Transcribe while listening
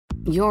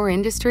Your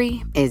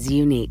industry is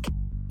unique.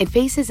 It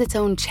faces its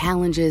own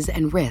challenges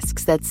and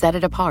risks that set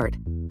it apart.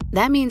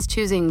 That means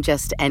choosing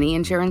just any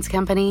insurance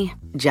company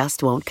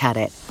just won't cut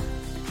it.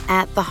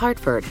 At The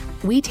Hartford,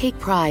 we take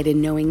pride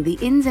in knowing the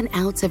ins and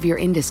outs of your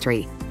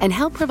industry and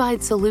help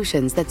provide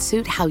solutions that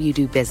suit how you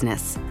do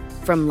business.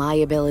 From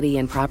liability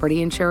and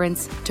property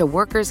insurance to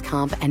workers'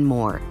 comp and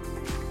more.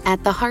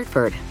 At The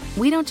Hartford,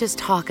 we don't just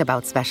talk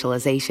about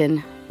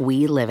specialization,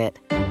 we live it.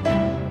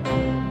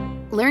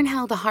 Learn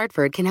how The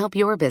Hartford can help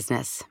your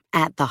business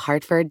at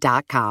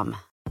thehartford.com.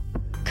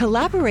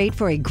 Collaborate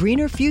for a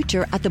greener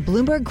future at the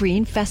Bloomberg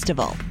Green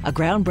Festival, a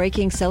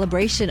groundbreaking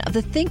celebration of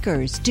the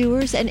thinkers,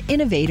 doers, and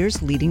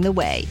innovators leading the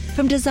way.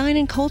 From design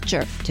and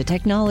culture to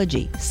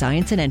technology,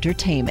 science, and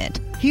entertainment.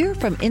 Hear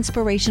from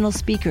inspirational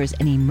speakers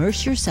and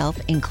immerse yourself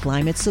in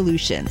climate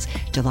solutions.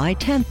 July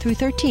 10th through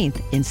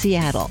 13th in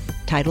Seattle.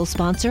 Title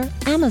sponsor,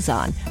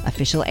 Amazon.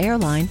 Official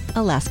airline,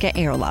 Alaska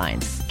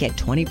Airlines. Get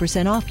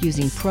 20% off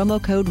using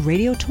promo code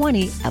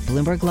Radio20 at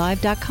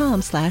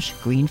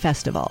BloombergLive.com/Green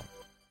Festival.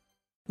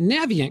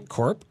 Navient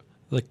Corp.,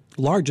 the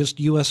largest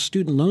U.S.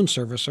 student loan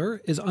servicer,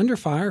 is under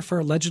fire for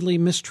allegedly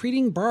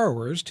mistreating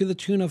borrowers to the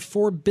tune of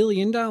 $4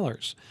 billion.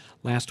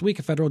 Last week,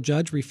 a federal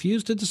judge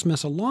refused to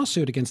dismiss a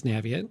lawsuit against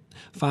Navient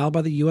filed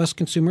by the U.S.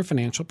 Consumer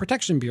Financial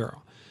Protection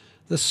Bureau.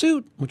 The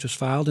suit, which was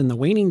filed in the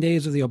waning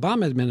days of the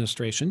Obama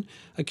administration,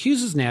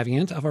 accuses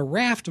Navient of a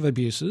raft of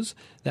abuses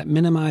that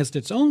minimized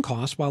its own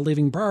costs while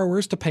leaving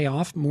borrowers to pay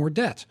off more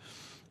debt.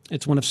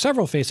 It's one of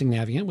several facing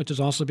Navient, which is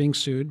also being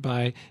sued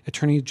by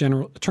attorneys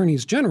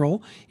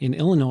general in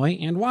Illinois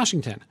and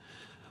Washington.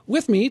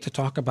 With me to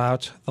talk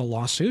about the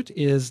lawsuit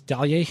is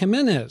Dalia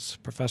Jimenez,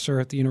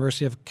 professor at the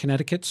University of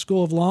Connecticut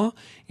School of Law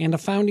and a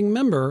founding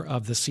member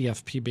of the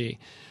CFPB.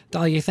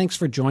 Dalia, thanks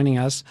for joining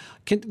us.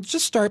 Can you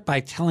just start by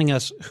telling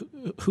us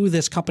who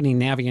this company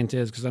Navient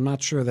is, because I'm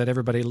not sure that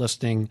everybody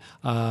listening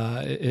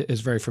is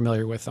very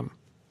familiar with them.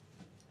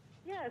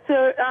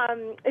 So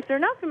if they're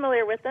not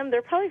familiar with them,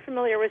 they're probably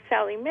familiar with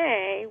Sallie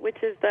Mae, which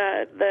is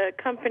the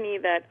company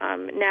that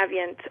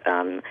Navient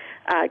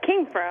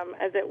came from,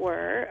 as it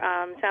were.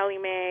 Sallie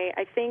Mae,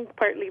 I think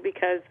partly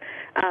because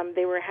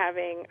they were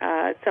having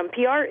some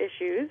PR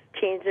issues,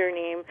 changed their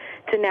name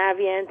to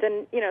Navient,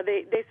 and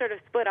they sort of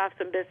split off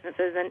some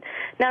businesses. And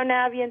now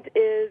Navient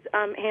is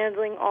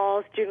handling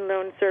all student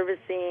loan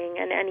servicing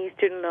and any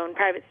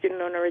private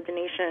student loan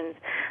originations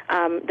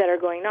that are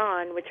going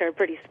on, which are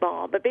pretty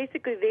small. But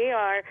basically, they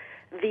are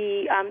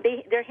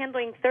they're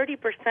handling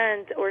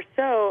 30% or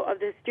so of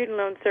the student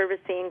loan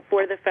servicing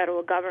for the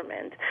federal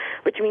government,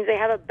 which means they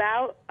have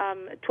about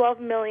 12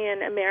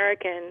 million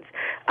Americans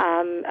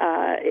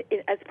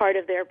as part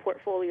of their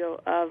portfolio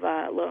of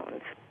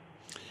loans.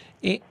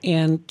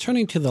 And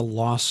turning to the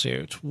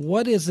lawsuit,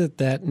 what is it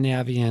that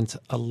Navient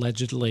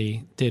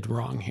allegedly did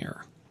wrong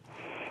here?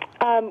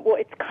 Well,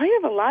 it's kind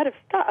of a lot of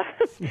stuff.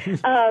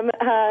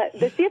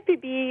 The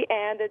CFPB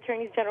and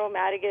Attorneys General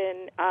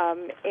Madigan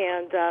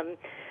and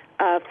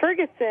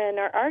Ferguson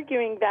are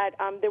arguing that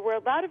there were a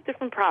lot of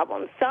different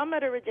problems. Some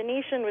at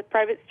origination with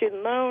private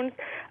student loans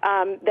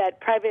that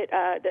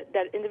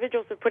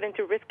individuals have put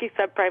into risky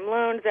subprime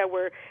loans that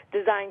were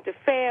designed to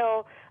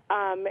fail.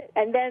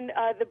 And then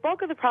the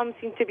bulk of the problem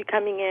seems to be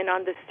coming in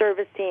on the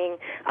servicing,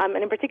 and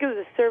in particular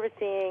the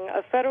servicing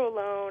of federal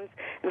loans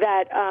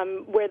that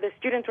where the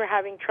students were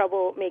having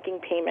trouble making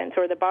payments,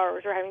 or the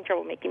borrowers were having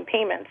trouble making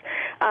payments.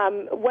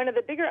 One of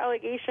the bigger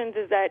allegations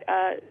is that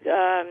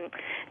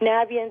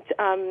Navient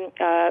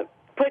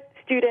put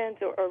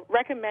students or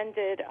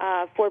recommended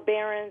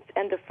forbearance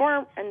and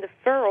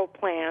deferral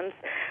plans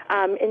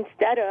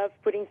instead of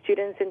putting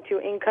students into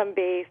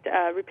income-based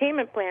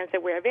repayment plans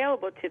that were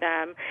available to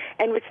them,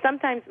 and which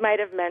sometimes might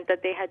have meant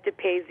that they had to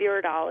pay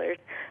 $0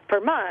 per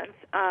month.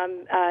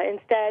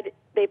 Instead,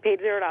 they paid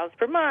 $0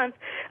 per month,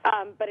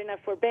 but in a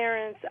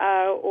forbearance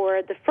or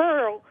a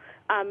deferral,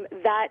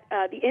 that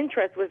the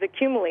interest was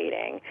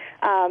accumulating,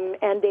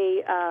 and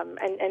they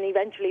and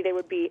eventually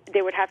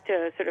they would have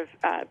to sort of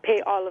pay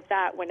all of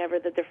that whenever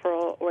the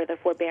deferral or the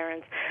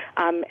forbearance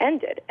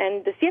ended.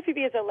 And the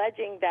CFPB is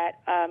alleging that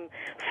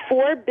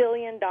 $4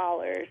 billion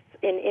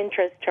in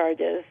interest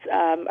charges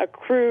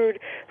accrued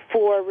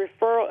for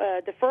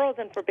deferrals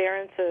and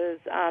forbearances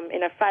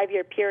in a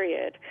 5-year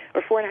period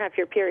or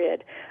 4.5-year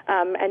period,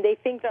 and they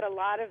think that a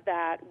lot of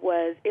that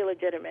was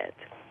illegitimate.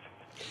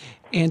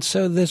 And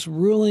so this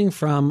ruling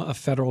from a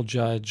federal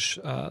judge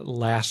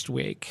last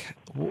week,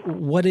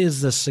 what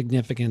is the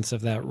significance of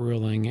that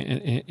ruling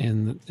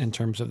in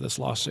terms of this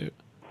lawsuit?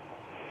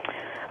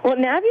 Well,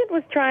 Navient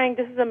was trying,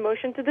 this is a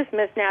motion to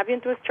dismiss,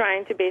 Navient was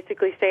trying to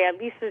basically say, at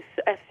least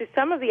as to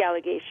some of the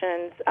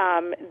allegations,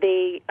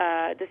 the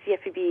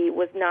CFPB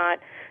was not,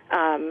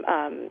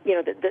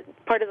 the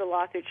part of the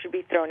lawsuit should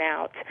be thrown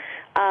out.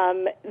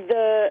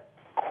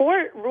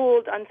 court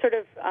ruled on sort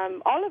of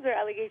all of their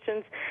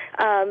allegations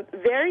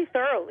very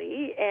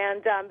thoroughly,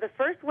 and the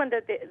first one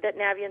that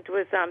Navient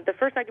was, the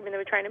first argument they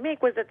were trying to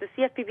make was that the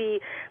CFPB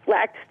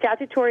lacked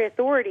statutory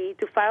authority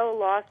to file a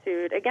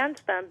lawsuit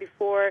against them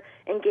before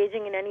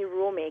engaging in any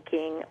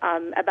rulemaking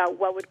about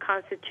what would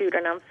constitute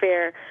an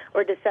unfair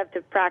or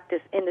deceptive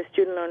practice in the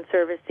student loan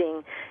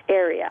servicing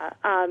area.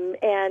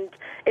 And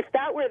if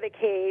that were the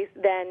case,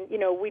 then,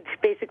 we'd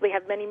basically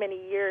have many,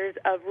 many years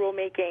of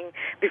rulemaking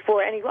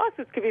before any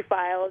lawsuits could be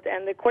filed,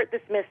 and the court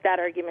dismissed that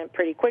argument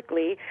pretty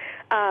quickly.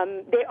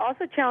 They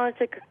also challenged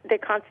the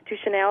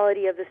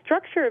constitutionality of the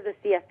structure of the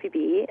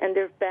CFPB, and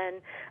there have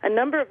been a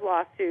number of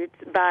lawsuits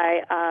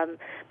by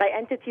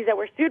entities that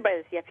were sued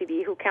by the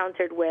CFPB who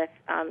countered with,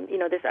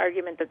 this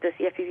argument that the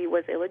CFPB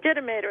was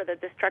illegitimate or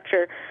that the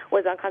structure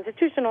was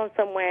unconstitutional in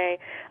some way.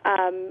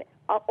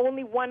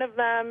 Only one of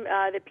them,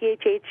 the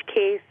PHH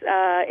case,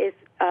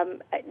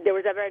 there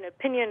was ever an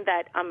opinion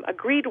that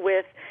agreed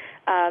with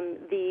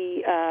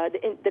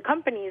the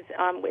companies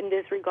in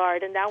this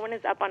regard, and that one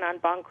is up on en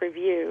banc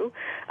review.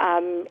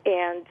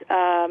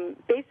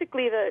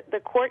 Basically, the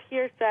court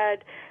here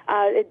said,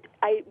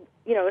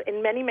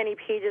 in many, many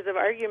pages of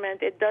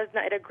argument, it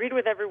agreed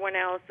with everyone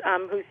else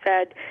who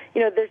said,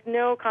 there's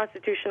no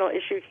constitutional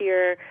issue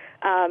here.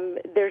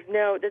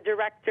 The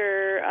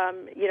director,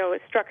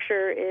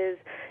 structure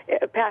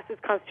passes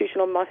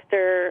constitutional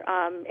muster,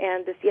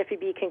 and the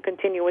CFPB can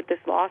continue with this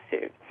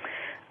lawsuit.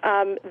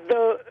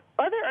 The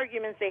other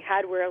arguments they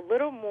had were a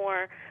little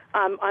more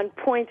on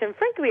point, and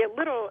frankly, a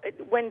little,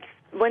 when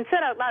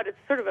said out loud, it's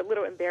sort of a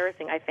little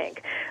embarrassing, I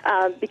think,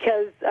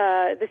 because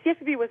the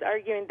CFPB was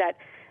arguing that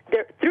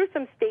through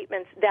some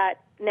statements that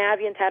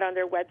Navient had on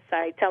their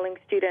website telling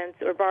students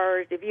or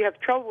borrowers, if you have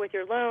trouble with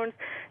your loans,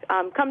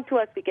 come to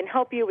us, we can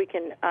help you, we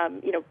can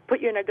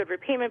put you in a good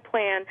repayment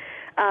plan.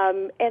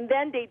 And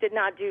then they did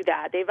not do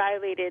that. They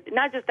violated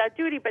not just that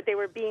duty, but they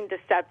were being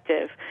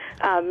deceptive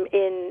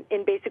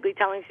in basically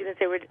telling students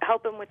they would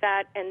help them with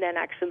that, and then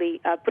actually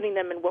putting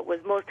them in what was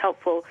most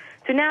helpful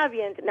to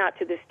Navient, not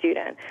to the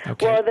student.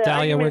 Okay, well,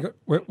 Dalia,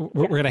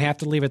 we're going to have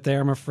to leave it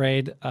there, I'm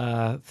afraid.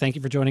 Thank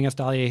you for joining us,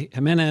 Dalia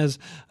Jimenez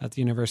at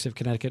the University of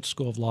Connecticut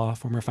School of Law,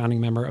 former founding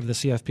member of the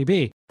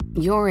CFPB.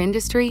 Your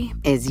industry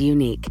is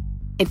unique.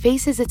 It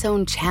faces its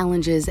own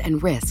challenges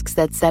and risks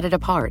that set it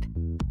apart.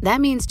 That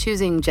means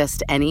choosing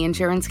just any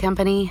insurance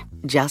company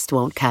just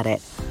won't cut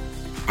it.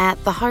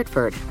 At The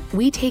Hartford,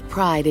 we take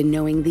pride in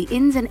knowing the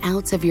ins and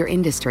outs of your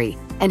industry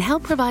and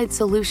help provide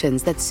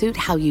solutions that suit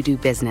how you do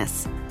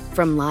business.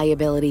 From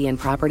liability and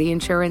property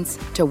insurance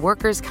to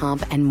workers'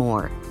 comp and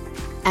more.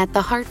 At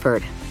The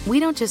Hartford, we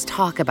don't just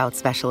talk about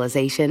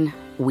specialization,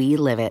 we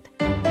live it.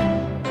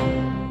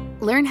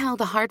 Learn how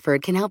The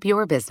Hartford can help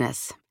your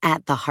business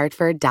at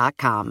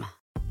thehartford.com.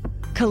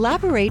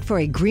 Collaborate for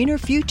a greener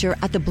future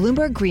at the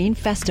Bloomberg Green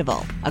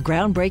Festival, a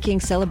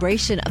groundbreaking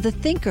celebration of the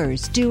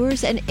thinkers,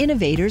 doers, and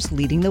innovators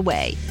leading the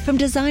way. From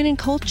design and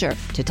culture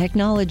to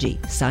technology,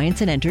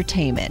 science, and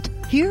entertainment.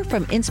 Hear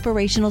from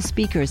inspirational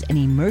speakers and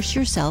immerse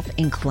yourself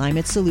in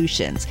climate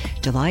solutions.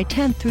 July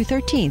 10th through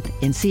 13th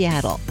in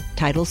Seattle.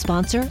 Title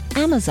sponsor,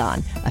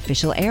 Amazon.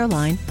 Official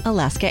airline,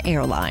 Alaska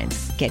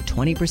Airlines. Get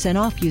 20%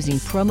 off using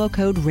promo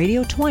code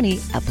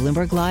radio20 at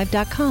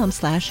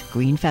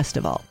BloombergLive.com/Green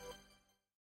Festival.